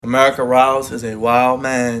America Rouse is a wild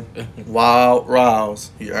man. Wild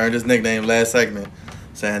Rouse. He earned his nickname last segment,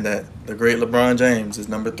 saying that the great LeBron James is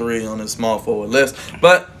number 3 on his small forward list.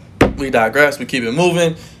 But we digress. We keep it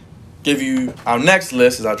moving. Give you our next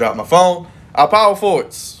list as I drop my phone. Our power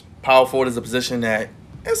forwards. Power forward is a position that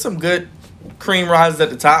has some good cream rises at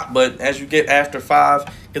the top, but as you get after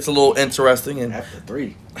 5, it's a little interesting. And After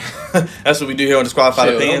 3. that's what we do here on the Squad Fight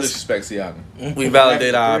Don't Opinions. disrespect Siakam. We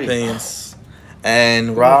validate our Three. opinions.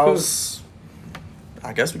 And Rouse,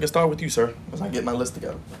 I guess we can start with you, sir, as I get my list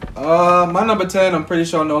together. My number 10, I'm pretty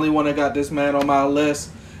sure I'm the only one that got this man on my list,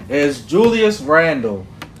 is Julius Randle.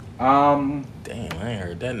 Damn, I ain't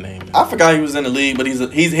heard that name. I forgot he was in the league, but he's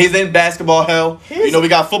in basketball hell. You know, we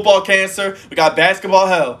got football cancer, we got basketball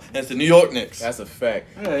hell, and it's the New York Knicks. That's a fact.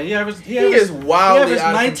 Yeah, he is wildly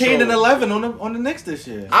out of 19 and control. 11 on the Knicks this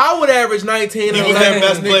year. I would average 19 He and was 11 their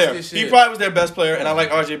best on the Knicks player. this He year. probably was their best player, and I like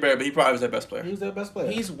RJ Barrett, but he probably was their best player. He was their best player.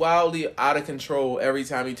 He's wildly out of control every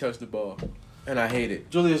time he touched the ball, and I hate it.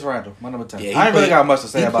 Julius Randle, my number 10. Yeah, he I ain't really played- got much to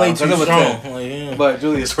say He about played him too because it was strong. 10. Like, yeah. But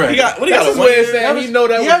Julius Randle. He got what he That's got his a way of 1 year? saying he know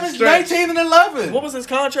that he was a averaged stretch. 19 and 11. What was his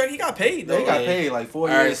contract? He got paid though. They got Yeah. paid like 4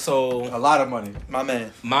 All right, years. so A lot of money. My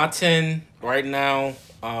man. my 10 right now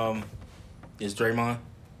is Draymond.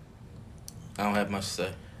 I don't have much to say.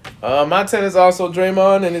 My 10 is also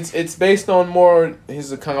Draymond, and it's based on more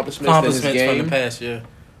his accomplishments than his Accomplishments game. from the past year.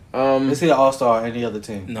 Is he an all-star on any other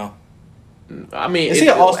team? No. I mean, Is he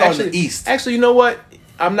an all-star in the East? Actually, you know what?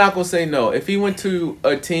 I'm not gonna say no. If he went to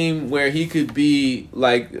a team where he could be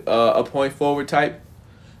like a point forward type,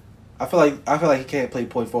 I feel like he can't play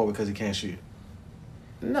point forward because he can't shoot.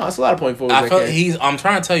 no, it's a lot of point forwards. I feel I'm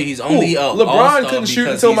trying to tell you, he's only a LeBron all-star couldn't shoot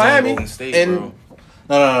because until he's on Miami, Golden State, and- bro.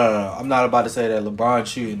 No. I'm not about to say that LeBron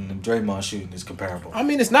shooting and Draymond shooting is comparable. I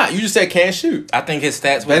mean, it's not. You just said can't shoot. I think his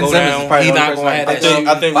stats will Ben go Simmons is down. probably He's the not only gonna have person that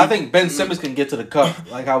I shit. think- I think Ben Simmons can get to the cup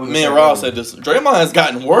like how we were Me and saying Ross earlier. said this. Draymond has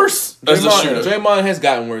gotten worse as a shooter. Draymond has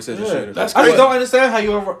gotten worse as a Yeah. shooter. That's I just crazy. don't understand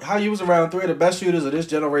how you was around 3 of the best shooters of this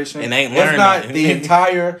generation, And ain't if learned not nothing. the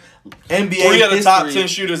entire NBA 3 of the top history. 10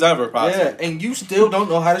 shooters ever, probably. Yeah, and you still don't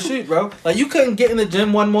know how to shoot, bro. Like you couldn't get in the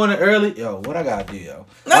gym one morning early. Yo, what I gotta do, yo?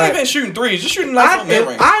 Not Like, even shooting threes, just shooting like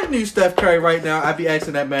If I knew Steph Curry right now, I'd be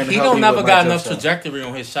asking that man. To He help don't me never with my got jump enough shot. trajectory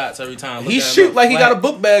on his shots every time. Look He at him shoot up like he got a flat.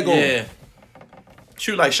 book bag on. Yeah.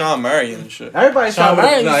 shoot like Sean Murray and shit. Everybody Sean shot with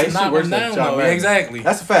Murray no, used he to shoot knock worse him than down, Sean though. Murray. Exactly.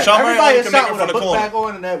 That's a fact. Sean Murray Everybody only is can make shot it with from a the book corner. bag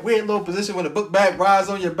on and that weird little position when the book bag rides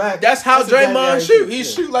on your back. That's how exactly Draymond how shoot. He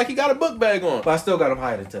shoot. shoot like he got a book bag on. But I still got him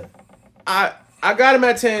higher than 10. I got him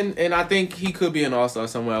at 10, and I think he could be an all-star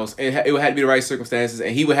somewhere else. It would have to be the right circumstances, and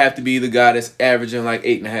he would have to be the guy that's averaging like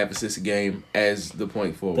 8.5 assists a game as the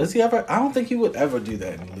point forward. Does he ever? I don't think he would ever do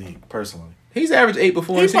that in the league, personally. He's averaged 8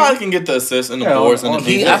 before. He in probably season. can get the assists and the Yeah, boards and the on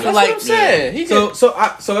defense. I feel That's like- what I'm saying. He So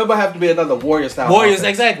can, it would have to be another Warrior style. Warriors, offense.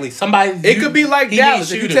 exactly. Somebody. it could be like he Dallas.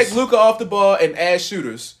 needs If you shooters. take Luka off the ball and add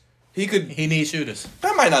shooters, he could He needs shooters.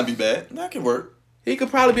 That might not be bad. That could work.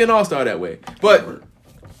 probably be an all-star that way. But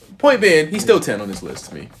point being, he's still 10 on this list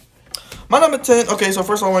to me. My number 10, okay, so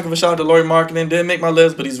first of all, I want to give a shout out to Laurie Marketing. Didn't make my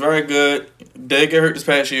list, but he's very good. Did get hurt this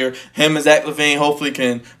past year. Him and Zach LaVine hopefully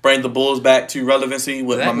can bring the Bulls back to relevancy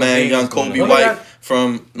with Zach my man, LaVine young is gonna- Kobe What White they got?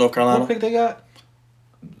 from North What Carolina. pick they got?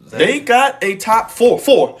 They got a top four.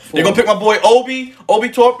 They're going to pick my boy Obi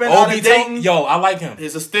Toppin out Obi of Dayton. Yo, I like him.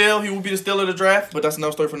 He's a steal. He will be the steal of the draft, but that's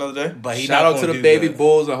another story for another day. But he Shout not out to gonna the do baby good.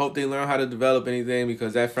 Bulls. I hope they learn how to develop anything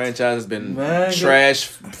because that franchise has been Man, trash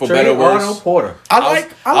for Trey better or worse. Arnold Porter. I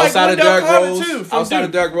like outside of Wendell Derrick Carter, Rose, too. from outside Duke.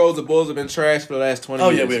 of Derrick Rose, the Bulls have been trash for the last 20 Oh,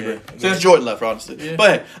 years. yeah, we agree. Since Jordan left, honestly. Yeah.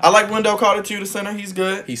 But I like Wendell Carter, too, the center. He's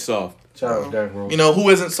good. He's soft. Shout out to Derrick Rose. You know, who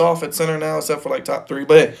isn't soft at center now except for like top 3?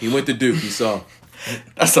 But He went to Duke. He's soft.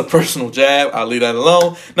 that's a personal jab. I'll leave that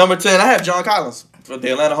alone. Number 10, I have John Collins. For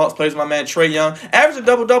the Atlanta Hawks plays with my man Trae Young. Averaged a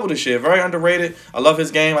double-double this year. Very underrated. I love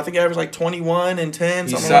his game. I think he averaged like 21 and 10.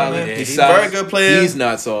 He's something solid. like that. He's He's solid. very good player. He's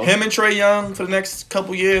not soft. Him and Trae Young for the next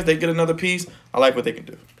couple years, they get another piece. I like what they can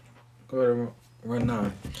do. Go ahead and run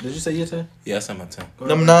 9. Did you say your 10? Yes, I'm a 10.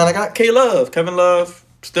 Number 9, I got K-Love. Kevin Love.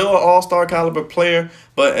 Still an all-star caliber player.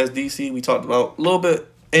 But as DC, we talked about, a little bit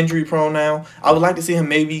injury prone now. I would like to see him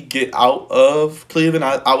maybe get out of Cleveland.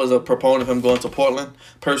 I was a proponent of him going to Portland,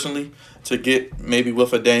 personally, to get maybe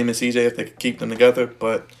with a Dame and CJ if they could keep them together.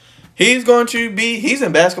 But he's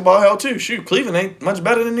in basketball hell too. Shoot, Cleveland ain't much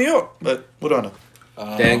better than New York. But what do I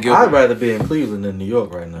know? Dan I'd Gilbert. rather be in Cleveland than New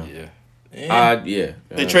York right now. Yeah. Yeah.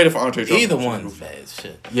 They traded for Andre Drummond. Either one's bad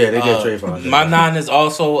shit. Yeah, they did trade for him. My 9 is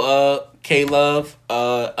also K Love,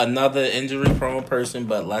 another injury prone person,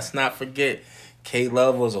 but let's not forget K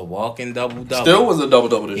Love was a walking double double. Still was a double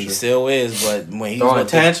this He year. still is, but when he Throwing was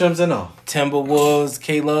with tantrums and all. the Timberwolves,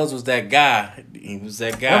 K Love was that guy. He was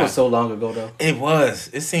that guy. That was so long ago, though. It was.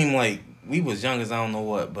 It seemed like we was young as I don't know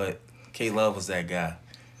what, but K Love was that guy.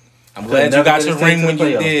 I'm glad you never got made your it ring to when the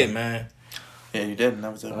you playoffs. did, man. Yeah, you did. And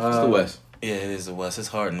that was it. It's the West. Yeah, it is the West. It's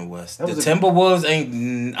hard in the West. The That was Timberwolves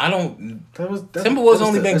ain't. I don't. Timberwolves Timberwolves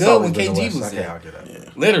only been good when KG was I there. can't argue that. Yeah.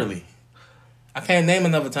 Literally, I can't name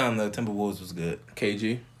another time the Timberwolves was good.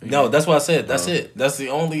 KG. No, that's what I said. That's it. That's the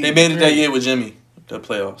only. They made it that year with Jimmy. The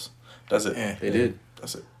playoffs. That's it. Yeah. They did.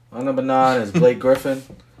 That's it. My number 9 is Blake Griffin.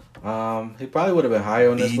 He probably would have been higher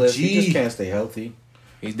on this list. He BG. just can't stay healthy.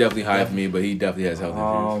 He's definitely high for me, but he definitely has health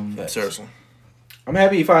issues. Facts. Seriously. I'm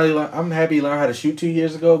happy he finally learned. I'm happy he learned how to shoot 2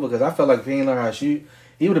 years ago because I felt like if he didn't learn how to shoot,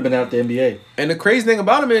 he would have been out the NBA. And the crazy thing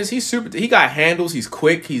about him is he's super. He got handles. He's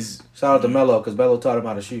quick. He's Shout out to Melo because Melo taught him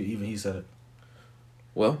how to shoot. Even he said it.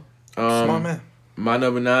 well. Smart man. My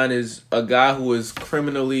number 9 is a guy who is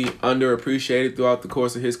criminally underappreciated throughout the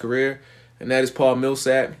course of his career, and that is Paul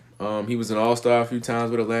Millsap. He was an All-Star a few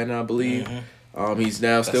times with Atlanta, I believe. He's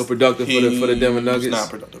now still productive for the Denver Nuggets. He's not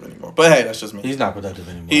productive anymore. But hey, that's just me. He's not productive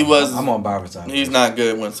anymore. He was- I'm on Byron's side. He's not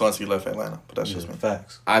good when Swansea left Atlanta. But that's just me.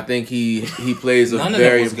 Facts. I think he plays a None of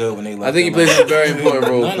very. them was good when they left. I think he plays a very important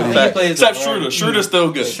role. None For of the them. Nuggets. plays Except a- Schroeder. Schroeder's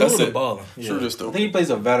still good. That's Schroeder it. balling. Yeah. Schroeder's I still think he plays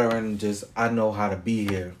a veteran. Just I know how to be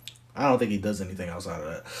here. I don't think he does anything outside of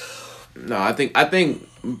that. No, I think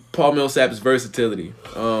Paul Millsap's versatility.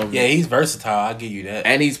 Yeah, he's versatile. I'll give you that.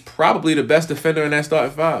 And he's probably the best defender in that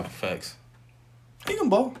starting 5. Facts. He can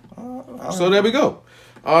ball. So there we go.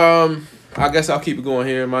 I guess I'll keep it going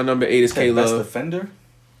here. My number 8 is K Best Love. defender.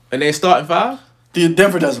 And they starting 5?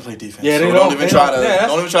 Denver doesn't play defense. Yeah, they so don't even they try don't- to. yeah, that's-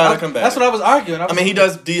 Don't even try to come back. That's what I was arguing. I mean, he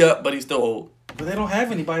does D up, but he's still old. But they don't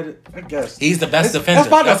have anybody. I guess He's the best defender. That's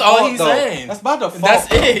by That's default, all he's though. saying. That's by default. That's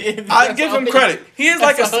it. I That's give all him credit. He is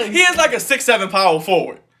like that's all he is like a 6'7" power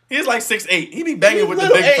forward. He is like 6'8". He be banging He's with the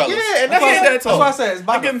little, big hey, fellas. yeah, and He that's why, ain't that tall. that's why I said it's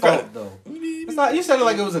by I give him default, credit. though. It's not. You said it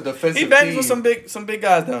like it was a defensive. He bangs team. with some big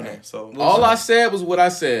guys down there. So All I said was what I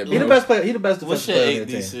said. He the bro. best player. He the best What's defensive your player 8, on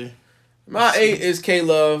the team. DC? My 8 is K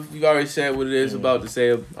Love. You've already said what it is about to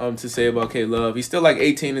say about K Love. He's still like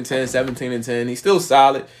 18-10, 17-10. He's still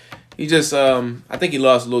solid. He just I think he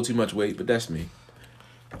lost a little too much weight, but that's me.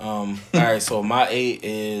 All right, so my 8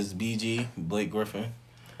 is BG, Blake Griffin.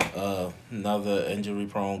 Another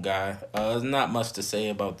injury-prone guy. There's not much to say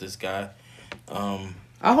about this guy.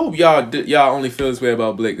 I hope y'all only feel this way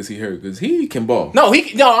about Blake because he hurt, because he can ball. No,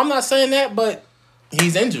 I'm not saying that, but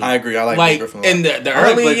he's injured. I agree. I like Blake Griffin a lot. in the I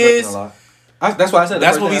like early Blake years. Griffin a lot. That's why I said. the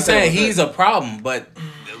That's first what thing we I said saying. was He's that. a problem, but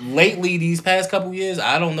lately, these past couple years,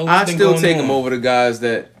 I don't know. What's I been still going take on. him over the guys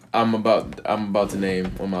that I'm about to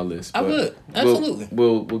name on my list. I but would. Absolutely.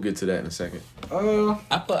 We'll get to that in a second. I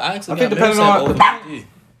actually I think got depending Millsap on- over BG.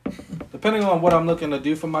 Depending on what I'm looking to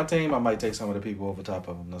do for my team, I might take some of the people over top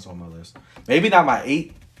of them. That's on my list. Maybe not my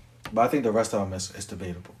 8, but I think the rest of them is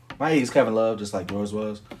debatable. My 8 is Kevin Love, just like yours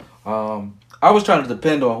was. I was trying to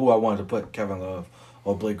depend on who I wanted to put Kevin Love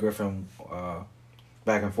or Blake Griffin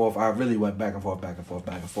back and forth. I really went back and forth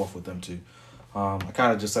with them two. I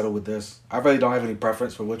kind of just settled with this. I really don't have any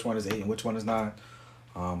preference for which one is 8 and which one is 9.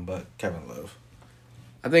 But Kevin Love.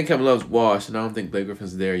 I think Kevin Love's washed, and I don't think Blake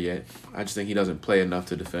Griffin's there yet. I just think he doesn't play enough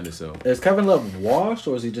to defend himself. Is Kevin Love washed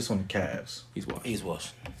or is he just on the Cavs? He's washed. He's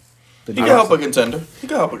washed. Did He you can guys- help a contender. He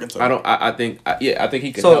can help a contender. I think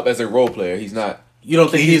he can So- help as a role player. He's not. You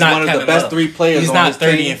don't think he's not one of the Kevin best Love. 3 players He's on not his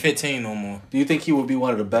 30 team? and 15 no more. Do you think he would be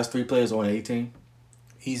one of the best 3 players on a team?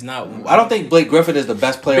 He's not. I don't think Blake Griffin is the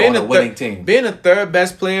best player on a winning team. Being a third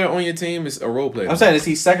best player on your team is a role player. I'm saying, is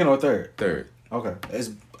he second or third? third. Okay.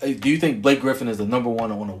 Do you think Blake Griffin is the number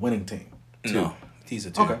 1 on a winning team? No, he's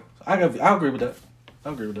a 2. Okay. I agree with that. I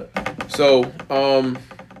agree with that. So,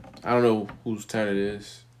 I don't know whose turn it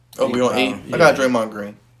is. Oh, we on 8. Yeah. I got Draymond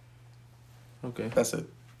Green. Okay. That's it.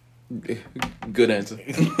 Good answer.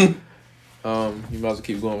 You might as well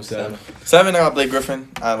keep going with 7. 7, I got Blake Griffin.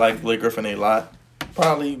 I like Blake Griffin a lot.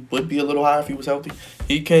 Probably would be a little higher if he was healthy.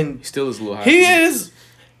 He can. He still is a little high.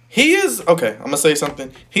 He is. Okay, I'm gonna say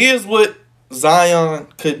something. He is what Zion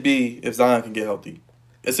could be if Zion can get healthy.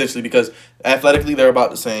 Essentially, because athletically they're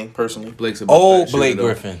about the same. Personally, Blake's a much Oh, better Blake shooter, though.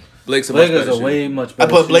 Griffin. Blake's a Blake much is better a shooter. way much I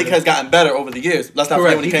better put Blake shooter. has gotten better over the years. Let's not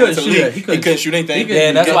Correct. forget when he He came into couldn't the shoot league. it. He He couldn't couldn't shoot anything.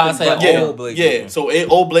 Yeah, that's why I said Yeah, old Blake yeah. Griffin. So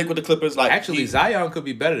old Blake with the Clippers, like Actually, Zion could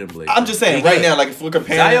be better than Blake. I'm just saying He right could. now, like if we're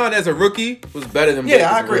comparing, Zion as a rookie was better than Blake.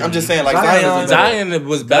 yeah, I as a agree. I'm rookie. just saying like Zion is Zion. a- Zion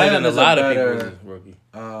was better Zion than a is a lot of better- people as a rookie.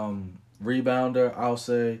 Rebounder, I'll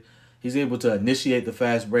say. He's able to initiate the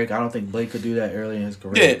fast break. I don't think Blake could do that early in his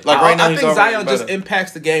career. Yeah, like right now I he's think already Zion just better.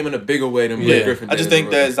 impacts the game in a bigger way than Blake Yeah. Griffin did. I just as a think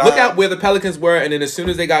rookie. that Zion- Look at where the Pelicans were, and then as soon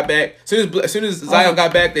as they got back, as soon as Zion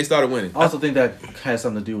got back, they started winning. I also think that has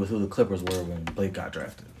something to do with who the Clippers were when Blake got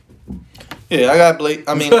drafted. Yeah, I got Blake.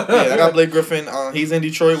 I got Blake Griffin. He's in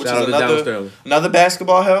Detroit, which Shout is out to Dallas Sterling. another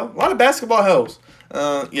basketball hell. A lot of basketball hells.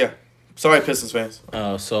 Yeah. Sorry, Pistons fans.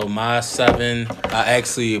 So my 7, I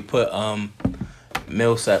actually put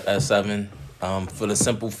Millsap at 7. For the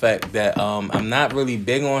simple fact that I'm not really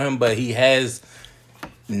big on him, but he has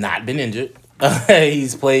not been injured.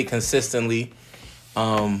 He's played consistently.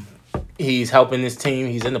 He's helping his team.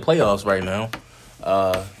 He's in the playoffs right now.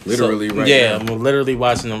 Literally right yeah, now. I'm literally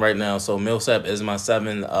watching him right now. So Millsap is my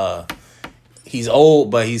 7. He's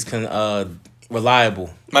old, but he's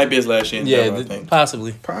reliable. Might be his last year in Denver, I think.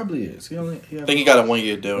 Possibly. Probably is. He I think he got a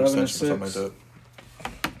 1-year deal or 11 something like 6.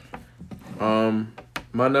 that.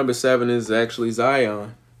 My number 7 is actually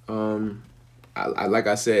Zion. I like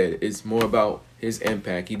I said, it's more about his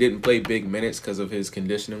impact. He didn't play big minutes because of his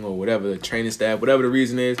conditioning or whatever, the training staff, whatever the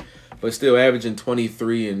reason is, but still averaging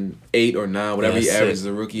 23 and 8 or 9, whatever he That's averages sick.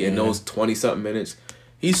 as a rookie in those 20-something minutes.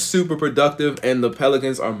 He's super productive, and the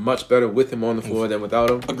Pelicans are much better with him on the floor than without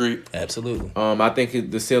him. Agreed. Absolutely. I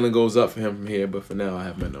think the ceiling goes up for him from here, but for now, I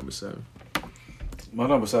have my number 7. My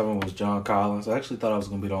number 7 was John Collins. I actually thought I was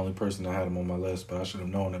going to be the only person that had him on my list, but I should have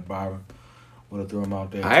known that Byron would have threw him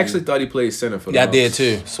out there. I actually thought he played center for the Yeah, I Hawks. did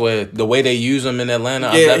too. Swear the way they use him in Atlanta.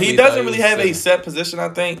 I Yeah, definitely he thought doesn't really was have a center. set position, I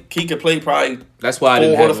think. He could play probably That's why I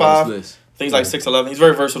didn't 4 have to him on 5. this list. things like 6'11". He's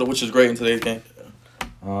very versatile, which is great in today's game.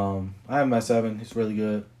 I have him at 7. He's really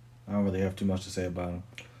good. I don't really have too much to say about him.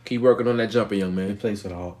 Keep working on that jumper, young He man. plays for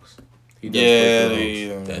the Hawks. He does play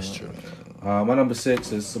for the Hawks. Yeah, That's true. My number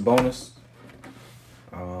 6 is Sabonis.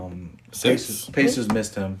 Six? Pacers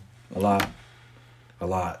missed him a lot. A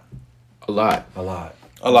lot. A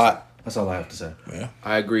lot. That's all I have to say.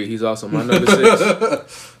 I agree. He's also my number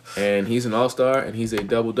 6. And he's an all-star, and he's a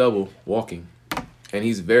double-double walking. And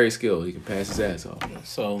he's very skilled. He can pass his ass off.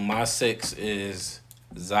 So my 6 is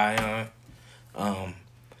Zion.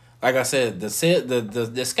 Like I said, the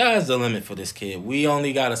sky's the limit for this kid. We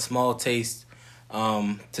only got a small taste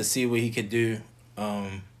to see what he could do.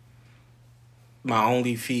 My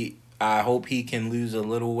only feat, I hope he can lose a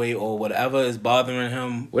little weight or whatever is bothering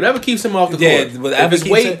him. Whatever keeps him off the Yeah, court. whatever If it's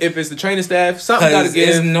keeps weight, him- if it's the training staff, something got to Because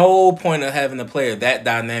there's give. no point of having a player that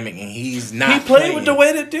dynamic and he's not He played playing. with the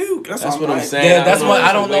way to Duke. That's That's what I'm like. saying. Yeah, that's why if I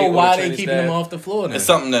it's don't the weight know or why the they training keeping him staff. off the floor now. It's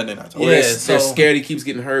something that they're not talking Or Yeah, they're so- scared he keeps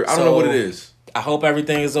getting hurt. I don't know what it is. I hope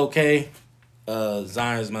everything is okay.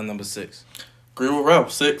 Zion is my number 6. Agree with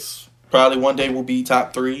Ralph. 6. Probably one day will be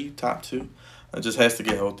top 3, top 2. It just has to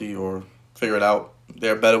get healthy or figure it out.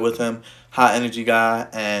 They're better with him. High energy guy.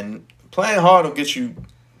 And playing hard will get you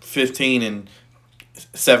 15 and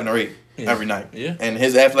 7 or 8 every night. Yeah. And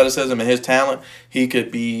his athleticism and his talent, he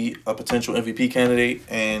could be a potential MVP candidate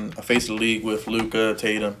and a face of the league with Luka,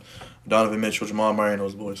 Tatum, Donovan Mitchell, Jamal Murray, and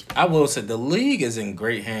those boys. I will say the league is in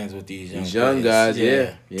great hands with these young These young players. guys,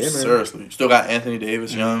 yeah, man. Seriously. Still got Anthony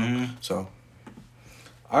Davis young. Mhm. So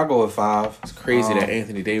I'll go with 5. It's crazy that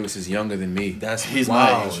Anthony Davis is younger than me. That's he's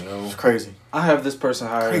wild, my age. yo. It's crazy. I have this person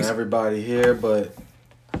higher Crazy. than everybody here, but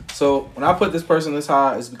so when I put this person this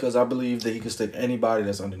high, it's because I believe that he could stick anybody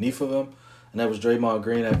that's underneath of him, and that was Draymond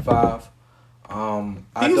Green at 5.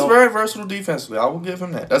 He's very versatile defensively. I will give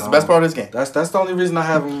him that. That's the best part of his game. That's the only reason I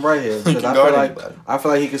have him right here He because can I guard feel like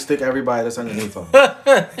anybody. he can stick everybody that's underneath him.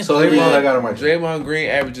 So maybe I got him right here. Draymond Green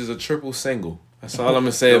averages a triple single. That's all I'm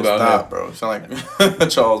gonna say Yo, about stop, him. bro. You sound like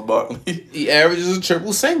Charles Barkley. He averages a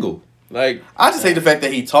triple single. Like I just hate the fact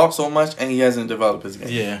that he talks so much and he hasn't developed his game.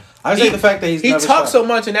 Yeah. I just hate the fact that he's he never talks shot. so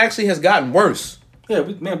much and actually has gotten worse. Yeah,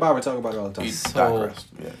 me and Bobby talk about it all the time. He So- digressed.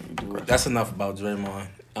 Yeah, he digressed. That's enough about Draymond.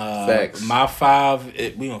 Facts. My 5,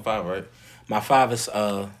 we on 5, right? My 5 is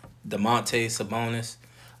DeMonte Sabonis.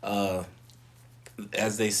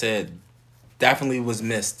 As they said, definitely was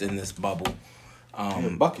missed in this bubble.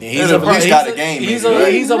 bucket. He's at least got a game, He's maybe, a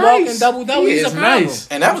right? he's a Nice. walking double double. He He's a is problem. nice.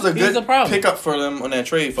 And that was a He's good a problem. pickup for them on that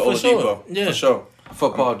trade for For Oladipo. sure, yeah. For sure.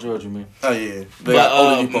 For Paul George, you mean? Oh, yeah. They got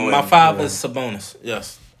But Oladipo my in. 5 is Sabonis.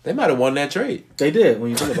 Yes. They might have won that trade. They did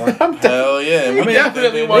when you think about it. Hell yeah. They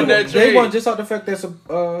definitely won that They trade. won just off the fact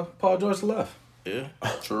that Paul George left. Yeah.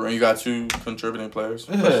 True. And you got 2 contributing players.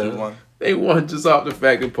 Especially one. They won just off the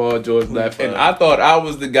fact that Paul George left, and I thought I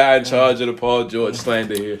was the guy in charge of the Paul George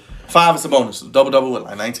slander here. 5 is a bonus. Double with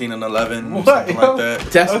like 19 and 11, What, something yo? like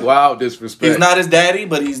that. That's wild disrespect. He's not his daddy,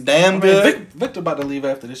 but he's damn good. Victor about to leave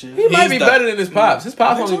after this year. He might be He's better than his pops. His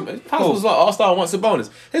pops, Think so? only, his pops was an all-star once a bonus.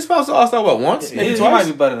 His pops was an all-star what, once? Maybe He twice?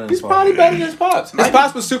 might be better than his He's pops. probably better than his pops. His Might be.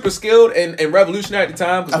 pops was super skilled and revolutionary at the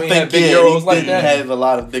time because I we ain't had think big he Euros like didn't that. have a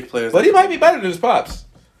lot of big players. But he might be better than his pops.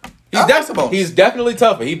 I like the bonus. He's definitely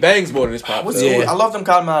tougher. He bangs more than his pops. What does. school? Yeah. I loved him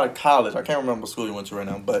coming out of college. I can't remember what school he went to right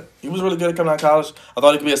now, but he was really good at coming out of college. I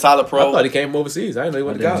thought he could be a solid I pro. thought he came from overseas. I didn't know he I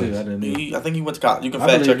went to didn't college. too. I didn't either. I think he went to college. You can I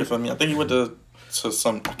fact believe check you. it for me. I think he went to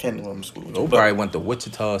some. I can't remember school. He probably went to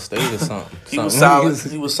Wichita State or something. He was Something.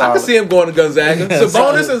 solid. He was I solid. can see him going to Gonzaga.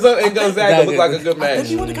 Sabonis and Gonzaga look like a good I match. think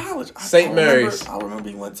he went to college. St. Mary's. I remember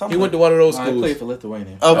he went somewhere. He went to one of those I played schools. for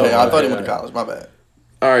Lithuania. Okay, Oh, I thought he yeah, went to yeah. college. My bad.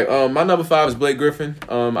 All right, my number 5 is Blake Griffin.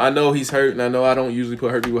 I know he's hurt, and I know I don't usually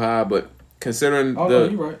put hurt people high, but considering Oh, no,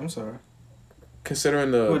 you're right. I'm sorry. considering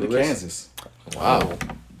He the went to list- Kansas. wow,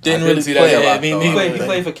 Didn't I really didn't see that. play a Yeah, lot. me though. neither. He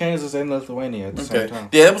played for Kansas and Lithuania at the same Okay. time.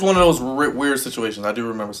 Yeah, it was one of those weird situations. I do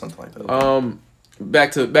remember something like that.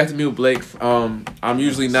 back to me with Blake. I'm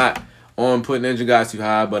usually not on putting engine guys too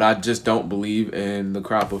high, but I just don't believe in the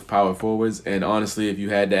crop of power forwards. And honestly, if you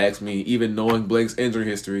had to ask me, even knowing Blake's injury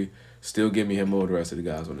history, still give me him over the rest of the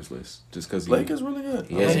guys on this list, just because Blake is really good.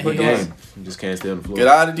 he has a Blake good is- game. You just can't stay on the floor. Get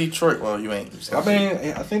out of Detroit. Well, you ain't. I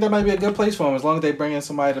mean, I think that might be a good place for him as long as they bring in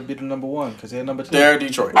somebody to be the number one because they're number 2. They're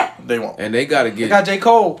Detroit. They won't. And they gotta They get. got J.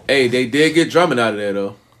 Cole. Hey, they did get Drummond out of there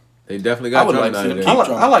though. They definitely I got would Drummond like out to of see there.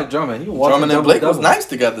 him I like Drummond. He was Drummond and Blake was nice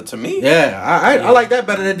together to me. Yeah, I like that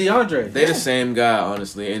better than DeAndre. They're the same guy,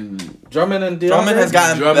 honestly, and Drummond and DeAndre. Drummond has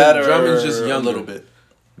gotten better. Drummond's just a younger. little bit.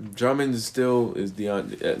 Drummond still is the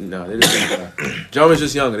no, they're the same guy. Drummond's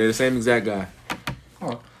just younger. They're the same exact guy. Oh.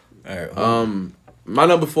 All right. My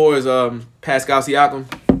number 4 is Pascal Siakam,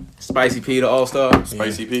 Spicy P, the All Star.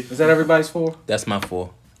 Spicy P. Is that everybody's 4? That's my 4.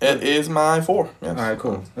 It is my 4. Yes. All right,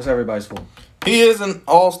 cool. That's everybody's 4. He is an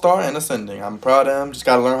all-star and ascending. I'm proud of him. Just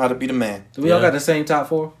got to learn how to be the man. Do we all Yeah. got the same top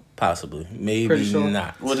 4? Possibly. Maybe Pretty sure.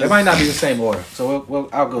 not. What It is- might not be the same order, so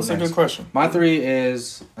I'll go That's a next. good question. My 3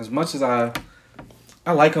 is as much as I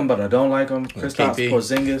like him, but I don't like him. Kristaps KP.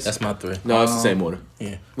 Porzingis. That's my 3. No, it's the same order.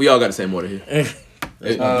 Yeah. We all got the same order here.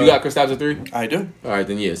 You got Kristaps at 3? I do. All right,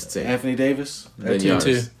 then yes, it's the same. Anthony Davis. Then at 2. Giannis.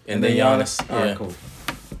 2. And then Giannis. All Yeah. right, cool.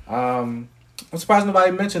 I'm surprised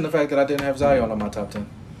nobody mentioned the fact that I didn't have Zion on my top 10.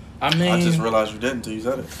 I mean, I just realized you didn't until you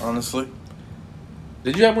said it. Honestly,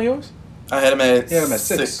 Did you have one of yours? I had him at, He had him at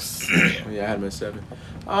 6. Oh, yeah, I had him at 7.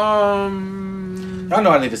 I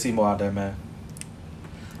know I need to see more out there, man.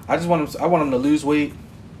 I want him to lose weight,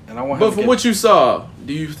 and I want him But to from what you saw,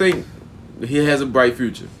 do you think he has a bright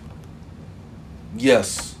future?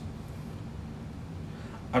 Yes.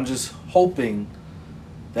 I'm just hoping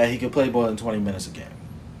that he can play more than 20 minutes a game.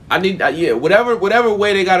 I need, whatever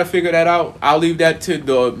way they got to figure that out. I'll leave that to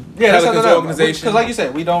the Yeah, Pelicans organization. Because like you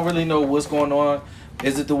said, we don't really know what's going on.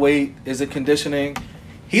 Is it the weight? Is it conditioning?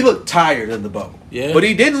 He looked tired in the bubble. yeah. But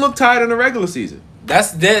he didn't look tired in the regular season.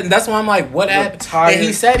 That's why I'm like, what Look happened? tired And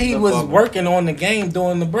he said he the was bubble. working on the game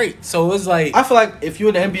during the break. So it's like, I feel like if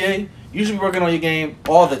you're in the NBA, you should be working on your game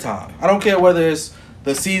all the time. I don't care whether it's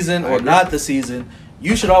the season I or agree. not the season.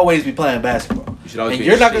 You should always be playing basketball. You should always And be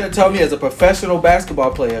you're in not shape. going to tell me as a professional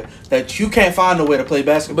basketball player that you can't find a way to play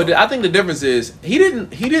basketball. But I think the difference is he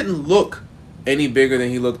didn't look any bigger than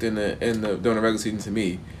he looked in the during the regular season to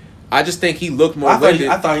me. I just think he looked more I winded.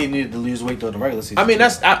 thought he needed to lose weight during the regular season. I mean, too.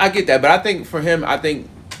 I get that, but I think for him,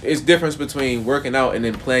 it's difference between working out and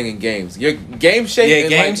then playing in games. Your game shape, Yeah, and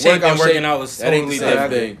game like shape workout and working shape, out was that ain't the totally same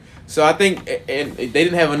different. thing. So I think, and they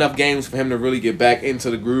didn't have enough games for him to really get back into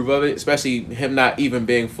the groove of it, especially him not even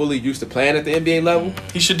being fully used to playing at the NBA level.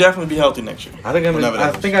 He should definitely be healthy next year. I think Whenever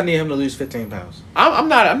that is. I need him to lose 15 pounds. I'm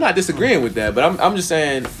not disagreeing with that, but I'm just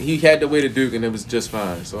saying he had the way to Duke and it was just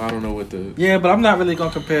fine. So I don't know what the Yeah, but I'm not really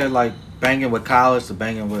gonna compare like banging with college to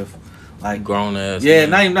banging with like grown ass. yeah,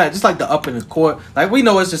 man. not just like the up in the court. Like we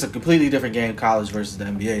know it's just a completely different game, college versus the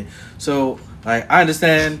NBA. So like I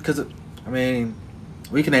understand because I mean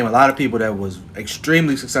we can name a lot of people that was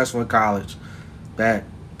extremely successful in college that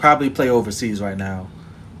probably play overseas right now,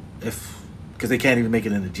 because they can't even make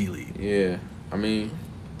it in the G League. Yeah, I mean,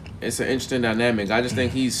 it's an interesting dynamic. I just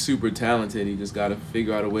think he's super talented. He just got to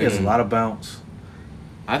figure out a way. He has to, a lot of bounce.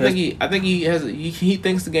 I think he has. He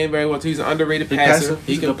thinks the game very well too. He's an underrated He passer. passer.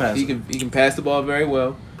 He's a good passer. He can pass the ball very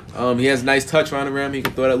well. He has a nice touch around the rim. He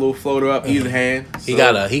can throw that little floater up either hand. He So-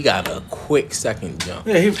 got a quick second jump.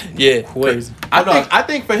 Yeah, Yeah, Quick. crazy. I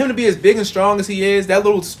think for him to be as big and strong as he is, that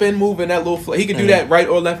little spin move and that little he can do that right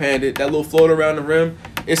or left handed. That little float around the rim.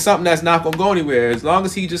 it's something that's not gonna go anywhere. As long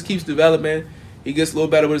as he just keeps developing, he gets a little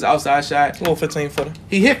better with his outside shot. Little 15-footer.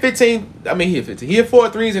 He hit 15. I mean, he hit 15. He hit 4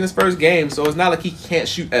 threes in his first game, so it's not like he can't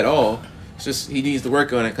shoot at all. It's just he needs to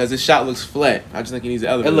work on it because his shot looks flat. I just think he needs to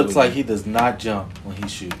elevate. It looks a little like he does not jump when he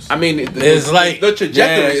shoots. I mean, It's like- the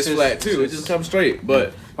trajectory Yeah, is it's just- flat too. It just comes straight.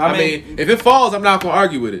 But I I mean, if it falls, I'm not gonna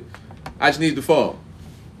argue with it. I just need it to fall.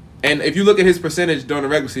 And if you look at his percentage during the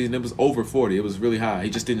regular season, it was over 40. It was really high. He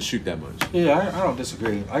just didn't shoot that much. Yeah, I don't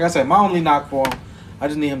disagree. Like I said, my only knock for him, I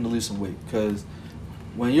just need him to lose some weight because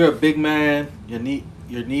when you're a big man, your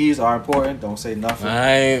knees are important. Don't say nothing.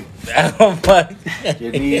 I don't like.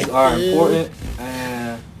 Your knees are important,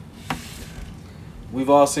 and we've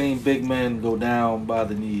all seen big men go down by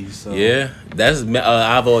the knees. So. Yeah, that's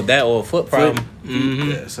either that or a foot problem.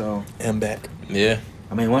 Yeah, so And back. Yeah,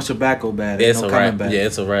 I mean, once your back go bad, there's it's no a coming wrap. back. Yeah,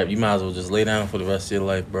 it's a wrap. You might as well just lay down for the rest of your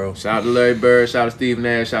life, bro. Shout out to Larry Bird. Shout out to Steve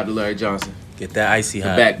Nash. Shout out to Larry Johnson. Get that icy The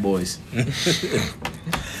hot. back boys.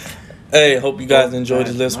 Hey, hope you guys enjoyed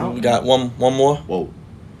this list. We got one more. Whoa.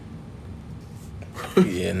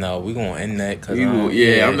 Yeah, no, we gonna end that because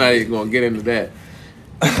Yeah, I'm not even gonna get into that.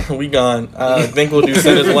 We gone. I think we'll do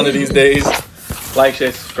centers one of these days. Like,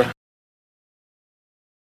 share, subscribe.